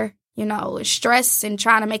lot better. Stress and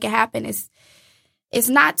trying to make it happen it's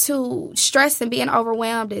not too stressed and being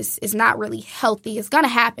overwhelmed is not really healthy. It's going to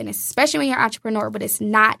happen, especially when you're an entrepreneur, but it's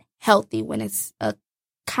not healthy when it's a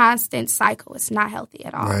constant cycle. It's not healthy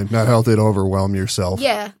at all. Right. Not healthy to overwhelm yourself.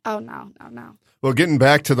 Yeah. Oh, no. Well, getting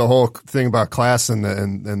back to the whole thing about class and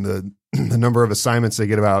the number of assignments they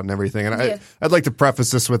get out and everything. And I'd like to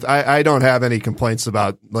preface this with, I don't have any complaints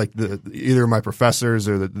about like either my professors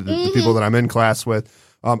or the people that I'm in class with.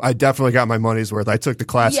 I definitely got my money's worth. I took the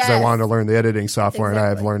class because I wanted to learn the editing software, and I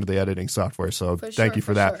have learned the editing software. So thank you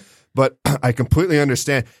for that. Sure. But I completely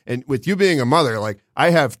understand. And with you being a mother, like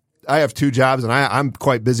I have 2 jobs, and I'm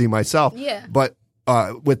quite busy myself. Yeah. But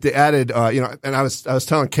with the added, and I was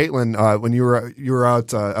telling Caitlin when you were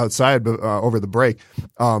outside over the break.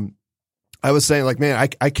 I was saying, like, man,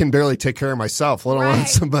 I can barely take care of myself, let alone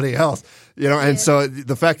somebody else, and so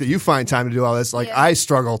the fact that you find time to do all this, like, I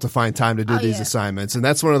struggle to find time to do these assignments. And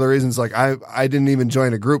that's one of the reasons, like, I didn't even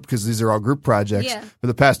join a group because these are all group projects. Yeah. For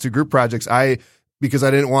the past 2 group projects, because I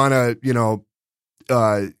didn't want to,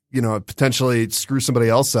 potentially screw somebody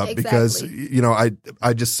else up because,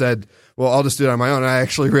 I just said, well, I'll just do it on my own. And I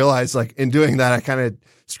actually realized, like, in doing that, I kind of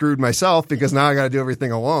screwed myself because now I got to do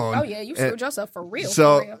everything alone. Oh yeah, you screwed yourself for real.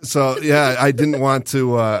 So yeah, I didn't want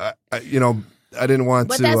to. I didn't want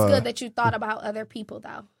to. But that's good that you thought about other people,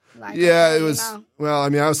 though. Like, yeah, it was. Well, I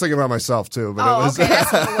mean, I was thinking about myself too. But it was, okay,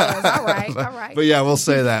 that's what it was. All right. But yeah, we'll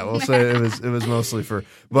say that. We'll say it was mostly for.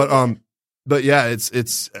 But yeah,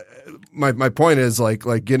 it's my point is like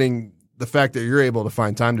getting. The fact that you're able to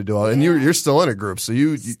find time to do all, and you're still in a group, so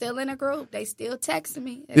you still in a group. They still texting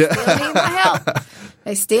me. They still need my help.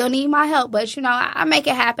 They still need my help, but I make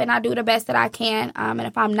it happen. I do the best that I can. And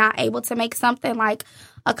if I'm not able to make something, like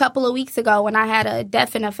a couple of weeks ago when I had a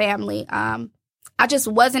death in a family, I just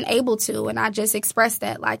wasn't able to, and I just expressed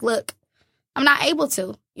that, like, look, I'm not able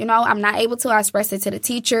to. I'm not able to. I express it to the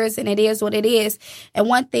teachers, and it is what it is. And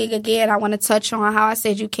one thing, again, I want to touch on how I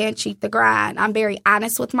said you can't cheat the grind. I'm very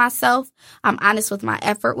honest with myself. I'm honest with my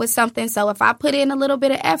effort with something. So if I put in a little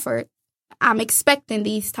bit of effort, I'm expecting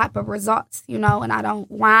these type of results, and I don't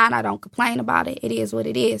whine. I don't complain about it. It is what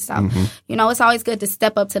it is. So, it's always good to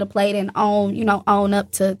step up to the plate and own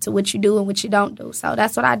up to what you do and what you don't do. So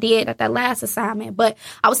that's what I did at that last assignment. But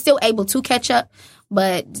I was still able to catch up.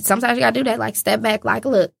 But sometimes you got to do that, like step back, like,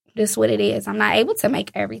 look, this is what it is. I'm not able to make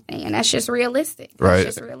everything. And that's just realistic. Right.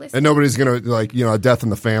 That's just realistic. And nobody's going to, like, a death in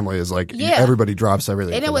the family is like, everybody drops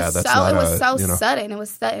everything. And it was so sudden. It was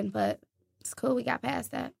sudden, but it's cool. We got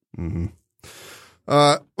past that. Mm-hmm.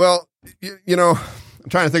 Well, I'm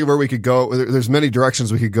trying to think of where we could go. There's many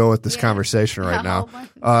directions we could go with this conversation right now.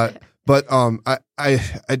 But I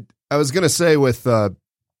was going to say with,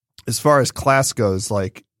 as far as class goes,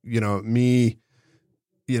 like, me,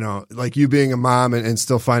 like you being a mom and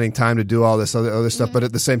still finding time to do all this other stuff, but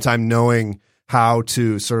at the same time knowing how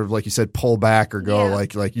to sort of, like you said, pull back or go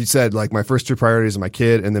like you said, like my first two priorities are my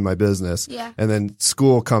kid and then my business. Yeah. And then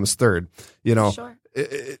school comes third, Sure.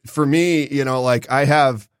 For me, like I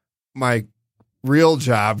have my real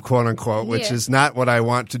job, quote unquote, which is not what I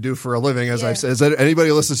want to do for a living. As I've said, anybody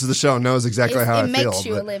who listens to the show knows exactly how I feel. It makes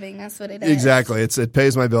you a living. That's what it is. Exactly. It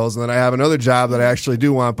pays my bills. And then I have another job that I actually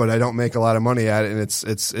do want, but I don't make a lot of money at it. And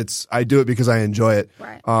it's I do it because I enjoy it.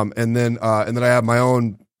 Right. And then I have my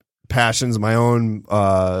own passions, my own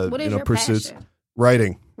what is your pursuits. passion?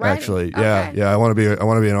 Writing. Actually, okay. I want to be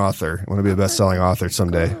an author. I want to be a best-selling author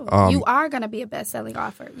someday. Cool. You are going to be a best-selling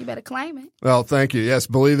author. You better claim it. Well, thank you. Yes,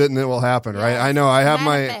 believe it, and it will happen. Right? I know. I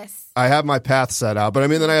have my path set out, but I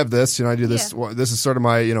mean, then I have this. I do this. Yeah. This is sort of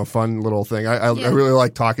my fun little thing. I really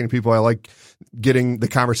like talking to people. I like getting the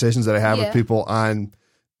conversations that I have with people on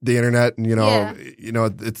the internet, and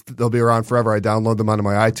they'll be around forever. I download them onto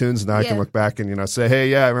my iTunes, and now I can look back and say,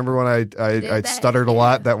 hey, I remember when I stuttered a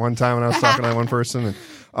lot that one time when I was talking to that one person. And,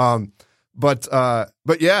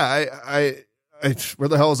 but yeah, where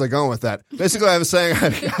the hell was I going with that? Basically, I was saying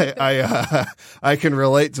I can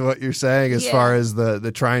relate to what you're saying as far as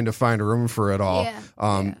the trying to find room for it all.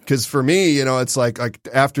 Because for me, it's like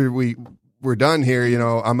after we're done here,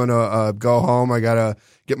 I'm gonna go home. I gotta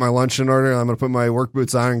get my lunch in order. I'm gonna put my work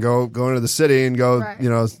boots on and go into the city and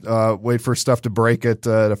go, wait for stuff to break at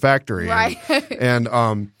the factory. Right.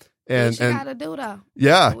 And you gotta do though.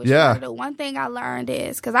 Yeah. One thing I learned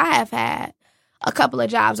is, because I have had a couple of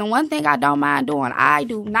jobs, and one thing I don't mind doing, I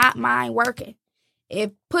do not mind working.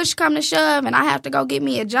 If push come to shove and I have to go get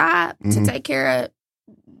me a job to take care of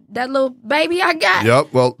that little baby I got,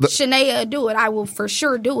 Shaynae will do it. I will for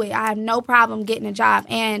sure do it. I have no problem getting a job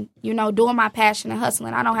and, doing my passion and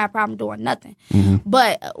hustling. I don't have a problem doing nothing.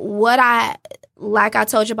 But like I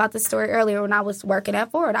told you about the story earlier, when I was working at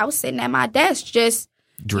Ford, I was sitting at my desk just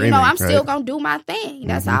dreaming, I'm still going to do my thing.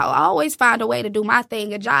 That's how I always find a way to do my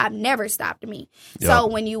thing. A job never stopped me.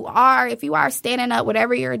 So if you are standing up,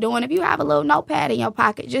 whatever you're doing, if you have a little notepad in your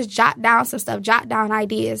pocket, just jot down some stuff, jot down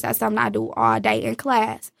ideas. That's something I do all day in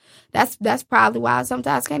class. That's probably why I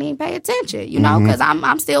sometimes can't even pay attention, because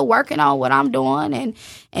I'm still working on what I'm doing.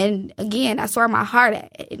 And again, that's where my heart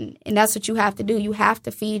at. And that's what you have to do. You have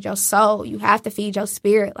to feed your soul. You have to feed your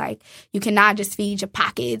spirit. Like, you cannot just feed your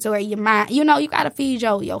pockets or your mind. You got to feed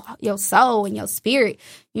your soul and your spirit,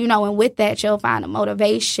 and with that, you'll find a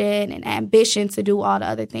motivation and ambition to do all the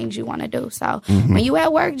other things you want to do. So when you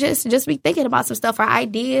at work, just be thinking about some stuff or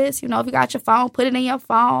ideas. If you got your phone, put it in your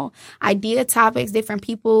phone. Idea topics, different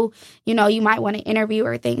people, you might want to interview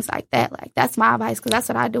or things like that. Like, that's my advice, because that's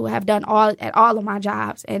what I do. Have done at all of my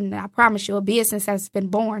jobs. And I promise you, a business has been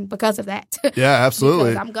born because of that. Yeah,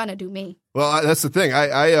 absolutely. Because I'm going to do me. Well, that's the thing.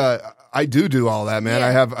 I do all that, man.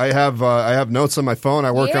 Yeah. I have notes on my phone.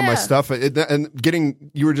 I work on my stuff,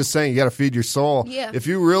 you were just saying you got to feed your soul. Yeah. If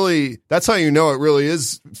you really, that's how it really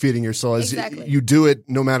is feeding your soul. Is you do it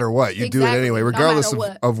no matter what. You do it anyway, regardless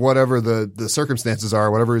of whatever the circumstances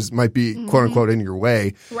are, whatever might be quote unquote in your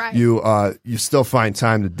way. Right. You still find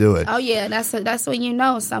time to do it. Oh yeah, that's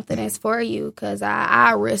when something is for you. Because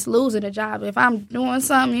I risk losing a job if I'm doing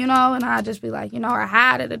something, and I just be like, or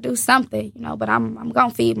hide it to do something. But I'm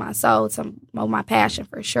gonna feed my soul, some of my passion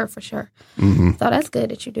for sure. So that's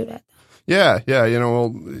good that you do that. Yeah.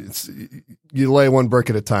 You lay one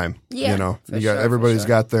brick at a time. Yeah, everybody's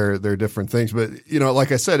got their different things, but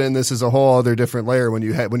like I said, and this is a whole other different layer when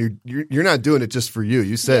you're not doing it just for you.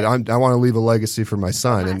 You said I want to leave a legacy for my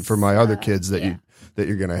son and for my other kids that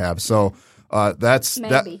you're gonna have. So. That's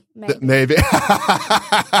maybe.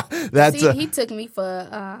 That's he took me for.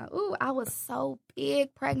 I was so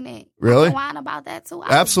big pregnant. Really? I whine about that too.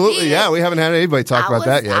 Absolutely, yeah. We haven't had anybody talk about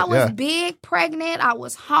that yet. I was big pregnant. I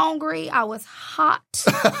was hungry. I was hot.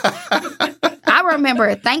 I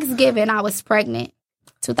remember Thanksgiving. I was pregnant.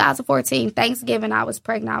 2014 Thanksgiving. I was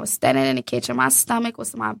pregnant. I was standing in the kitchen. My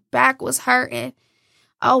back was hurting.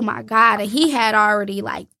 Oh my God! And he had already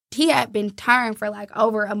he had been turned for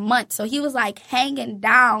over a month. So he was hanging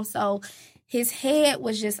down. So his head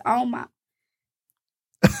was just on my...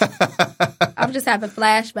 I'm just having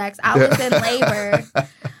flashbacks. I was in labor.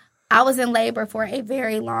 I was in labor for a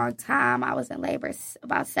very long time. I was in labor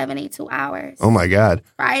about 72 hours. Oh my God.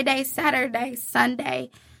 Friday, Saturday, Sunday.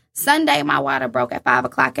 Sunday, my water broke at 5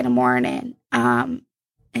 o'clock in the morning. And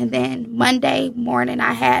then Monday morning,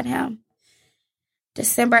 I had him.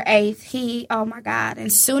 December 8th, oh my God. And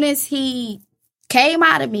as soon as he came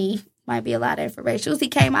out of me, might be a lot of information. As soon as he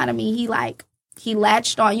came out of me, he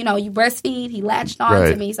latched on, you breastfeed, he latched on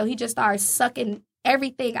to me. So he just started sucking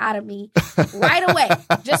everything out of me right away.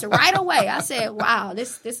 Just right away. I said, wow,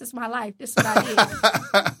 this is my life. This is what I did.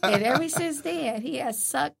 And ever since then, he has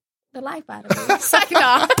sucked the life out of me. Suck it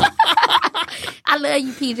off. I love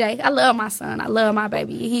you, PJ. I love my son. I love my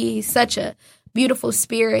baby. He's such a beautiful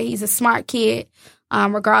spirit. He's a smart kid,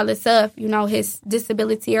 regardless of, his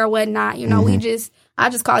disability or whatnot. I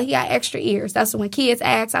just call it, he got extra ears. That's when kids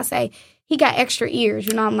ask, I say, he got extra ears.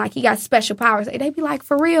 I'm like, he got special powers. They be like,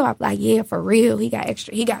 for real? I'm like, yeah, for real. He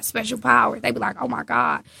got special powers. They be like, oh my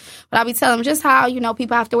God. But I be telling them just how,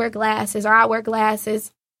 people have to wear glasses, or I wear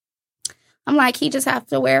glasses. I'm like, he just have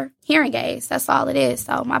to wear hearing aids. That's all it is.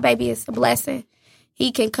 So my baby is a blessing.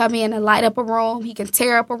 He can come in and light up a room. He can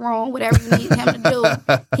tear up a room. Whatever you need him to do,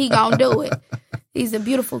 he gonna do it. He's a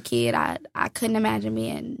beautiful kid. I couldn't imagine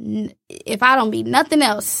being, if I don't be nothing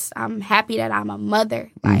else, I'm happy that I'm a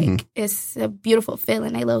mother. Like, it's a beautiful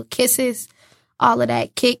feeling. They little kisses, all of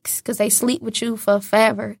that kicks, because they sleep with you for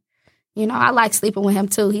forever. I like sleeping with him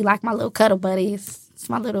too. He like my little cuddle buddy. It's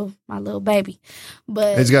my little baby.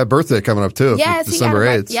 But he's got a birthday coming up too. Yes, December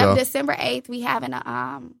 8th. Yeah, December 8th. We having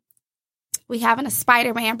a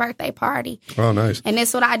Spider-Man birthday party. Oh, nice. And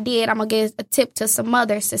that's what I did. I'm gonna give a tip to some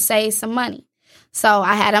mothers to save some money. So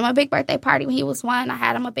I had him a big birthday party when he was 1. I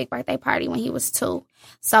had him a big birthday party when he was 2.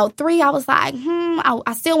 So 3, I was like,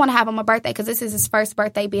 I still want to have him a birthday because this is his first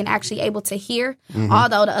birthday being actually able to hear.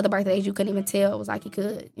 Although the other birthdays you couldn't even tell. It was like he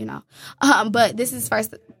could, But this is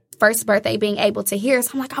first birthday being able to hear.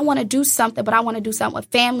 So I'm like, I want to do something, but I want to do something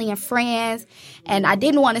with family and friends. And I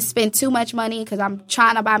didn't want to spend too much money because I'm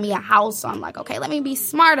trying to buy me a house. So I'm like, okay, let me be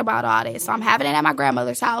smart about all this. So I'm having it at my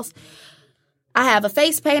grandmother's house. I have a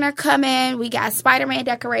face painter coming. We got Spider-Man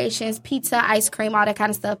decorations, pizza, ice cream, all that kind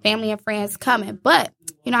of stuff, family and friends coming. But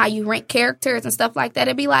you know how you rent characters and stuff like that?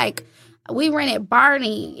 It'd be like, we rented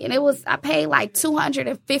Barney, and I paid like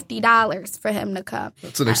 $250 for him to come.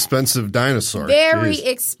 That's an expensive dinosaur. Very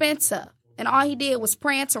expensive. And all he did was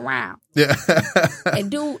prance around. Yeah.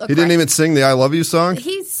 And he didn't even sing the I Love You song?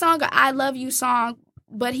 He sung a I Love You song,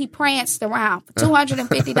 but he pranced around for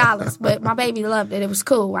 $250. But my baby loved it. It was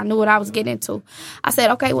cool. I knew what I was getting into. I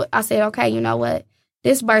said, okay, you know what?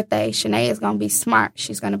 This birthday, Shaynae is going to be smart.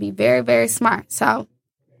 She's going to be very, very smart. So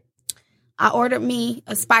I ordered me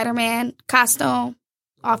a Spider-Man costume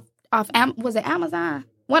off was it Amazon?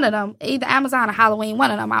 One of them, either Amazon or Halloween, one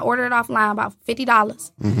of them. I ordered it offline, about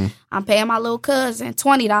 $50. I'm paying my little cousin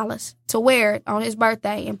 $20 to wear it on his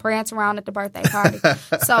birthday and prance around at the birthday party.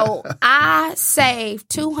 So I saved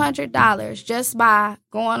 $200 just by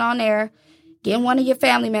going on there, getting one of your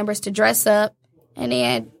family members to dress up, and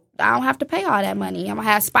then I don't have to pay all that money. I'm going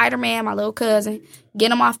to have Spider-Man, my little cousin,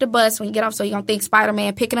 get him off the bus when he get off. So you're going to think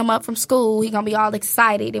Spider-Man picking him up from school. He's going to be all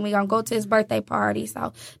excited. And we're going to go to his birthday party.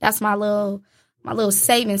 So that's my little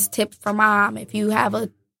savings tip for mom. If you have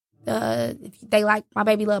if they like, my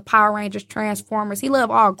baby love Power Rangers, Transformers. He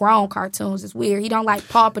love all grown cartoons. It's weird. He don't like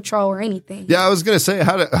Paw Patrol or anything. Yeah, I was going to say,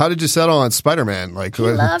 how did you settle on Spider-Man? Like, he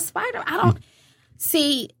loves Spider-Man.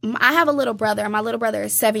 See, I have a little brother, and my little brother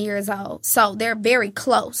is 7 years old. So they're very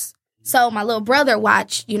close. So my little brother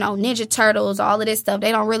watch, Ninja Turtles, all of this stuff.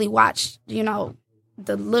 They don't really watch, the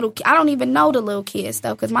little, I don't even know the little kid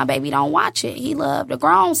stuff because my baby don't watch it. He loved the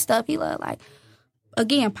grown stuff. He loved, like,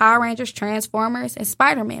 again, Power Rangers, Transformers, and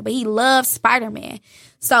Spider-Man. But he loves Spider-Man.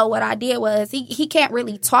 So what I did was, he can't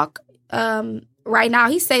really talk right now.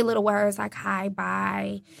 He say little words like hi,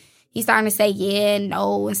 bye. He's starting to say yeah,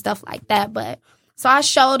 no, and stuff like that. But so I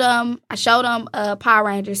showed him Power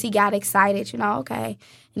Rangers. He got excited, okay.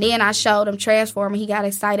 And then I showed him Transformers. He got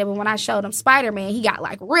excited. But when I showed him Spider-Man, he got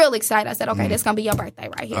like real excited. I said, okay, this is going to be your birthday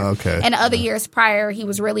right here. Okay. And the other years prior, he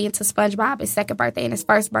was really into SpongeBob. His second birthday and his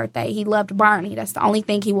first birthday, he loved Barney. That's the only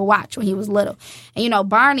thing he would watch when he was little. And,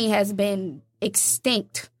 Barney has been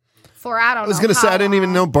extinct for, I don't know. I was going to say, I didn't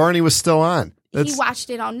even know Barney was still on. He watched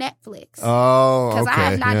it on Netflix. Oh, okay. Because I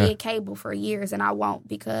have not did cable for years, and I won't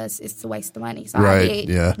because it's a waste of money. So right, I did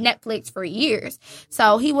Netflix for years.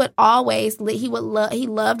 So he would always, he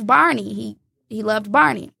loved Barney. He loved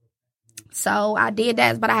Barney. So I did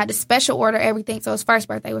that, but I had to special order everything. So his first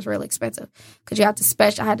birthday was really expensive because I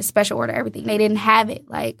had to special order everything. They didn't have it.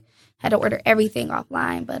 Like, had to order everything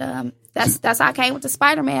offline. But that's how I came with the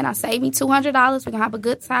Spider-Man. I saved me $200. We're going to have a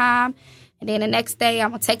good time. And then the next day, I'm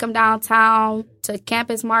going to take him downtown to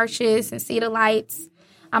Campus Marches and see the lights.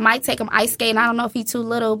 I might take him ice skating. I don't know if he's too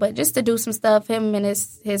little, but just to do some stuff. Him and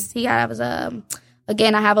he got his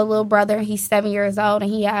Again, I have a little brother. He's 7 years old, and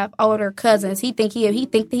he have older cousins. He think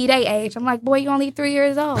he their age. I'm like, boy, you only 3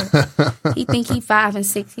 years old. He think he 5 and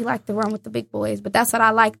 6. He like to run with the big boys. But that's what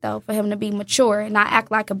I like, though, for him to be mature and not act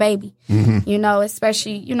like a baby. You know,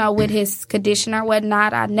 especially, you know, with his condition or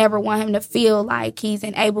whatnot. I never want him to feel like he's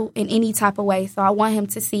unable in any type of way. So I want him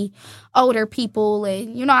to see older people.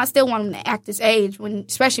 And, you know, I still want him to act his age,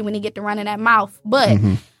 especially when he get to running that mouth. But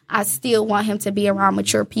I still want him to be around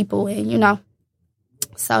mature people and, you know.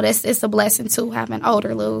 So it's a blessing too, having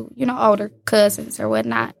older cousins or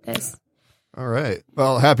whatnot. That's all right.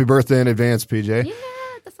 Well, happy birthday in advance, PJ. Yeah,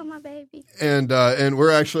 that's on my baby. And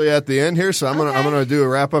we're actually at the end here, so I'm gonna do a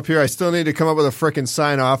wrap up here. I still need to come up with a frickin'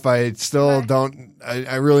 sign off. I still don't.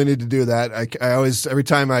 I really need to do that. I always every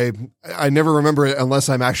time I never remember it unless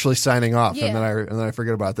I'm actually signing off, and then I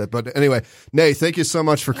forget about that. But anyway, Nay, thank you so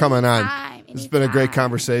much for coming on. It's been a great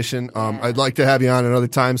conversation. I'd like to have you on another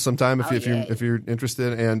time sometime if you're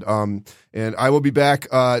interested. And I will be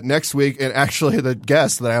back next week. And actually, the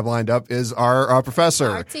guest that I have lined up is our professor,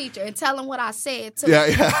 our teacher, and tell him what I said too. Yeah.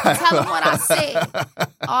 Tell him what I said.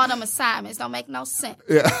 All them assignments don't make no sense.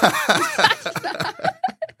 Yeah.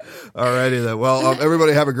 All righty then. Well,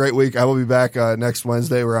 everybody have a great week. I will be back next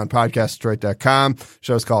Wednesday. We're on podcastdetroit.com.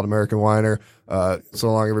 Show's called American Whiner.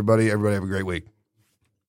 So long, everybody. Everybody have a great week.